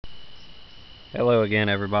Hello again,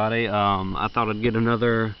 everybody. I thought I'd get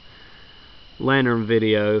another lantern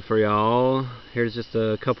video for y'all. Here's just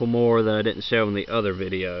a couple more that I didn't show in the other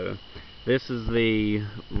video. This is the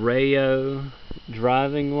Rayo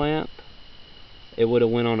driving lamp. It would have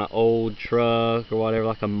went on an old truck or whatever,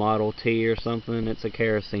 like a Model T or something. It's a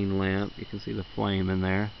kerosene lamp. You can see the flame in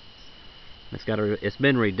there. It's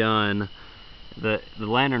been redone. The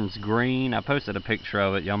lantern's green. I posted a picture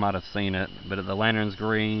of it. Y'all might have seen it, but the lantern's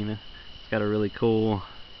green. Got a really cool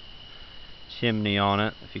chimney on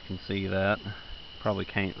it, if you can see that. Probably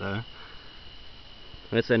can't though.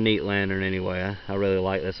 It's a neat lantern anyway. I really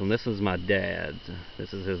like this one. This is my dad's.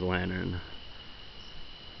 This is his lantern.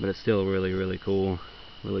 But it's still really cool.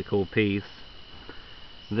 Really cool piece.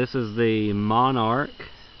 This is the Monarch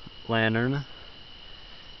lantern.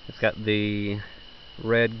 It's got the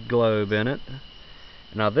red globe in it.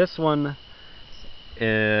 Now this one,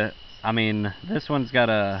 this one's got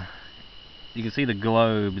a, you can see the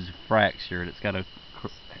globe's fractured. It's got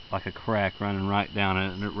like a crack running right down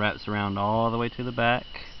it, and it wraps around all the way to the back,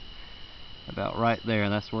 about right there.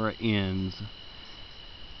 That's where it ends.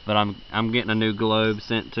 But I'm getting a new globe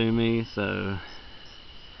sent to me, so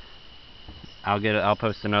I'll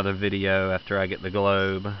post another video after I get the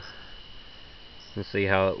globe and see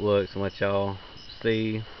how it looks and let y'all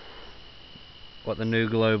see what the new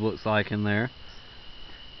globe looks like in there.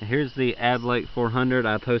 Here's the Adlake 400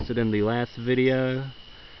 I posted in the last video,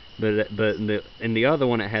 but in the other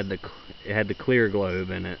one it had the clear globe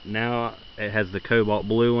in it. Now it has the cobalt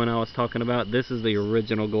blue one I was talking about. This is the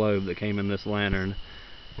original globe that came in this lantern.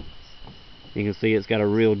 You can see it's got a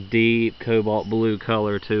real deep cobalt blue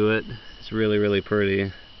color to it. It's really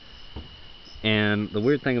pretty. And the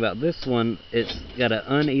weird thing about this one, it's got an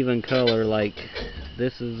uneven color. Like,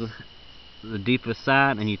 this is the deepest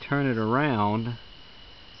side, and you turn it around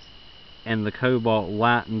and the cobalt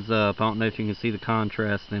lightens up. I don't know if you can see the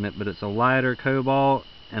contrast in it, but it's a lighter cobalt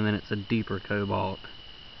and then it's a deeper cobalt.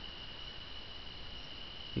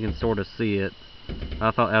 You can sort of see it.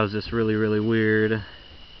 I thought that was just really weird.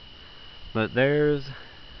 But there's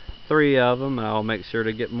 3 of them. I'll make sure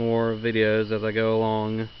to get more videos as I go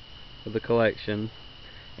along with the collection.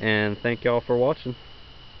 And thank y'all for watching.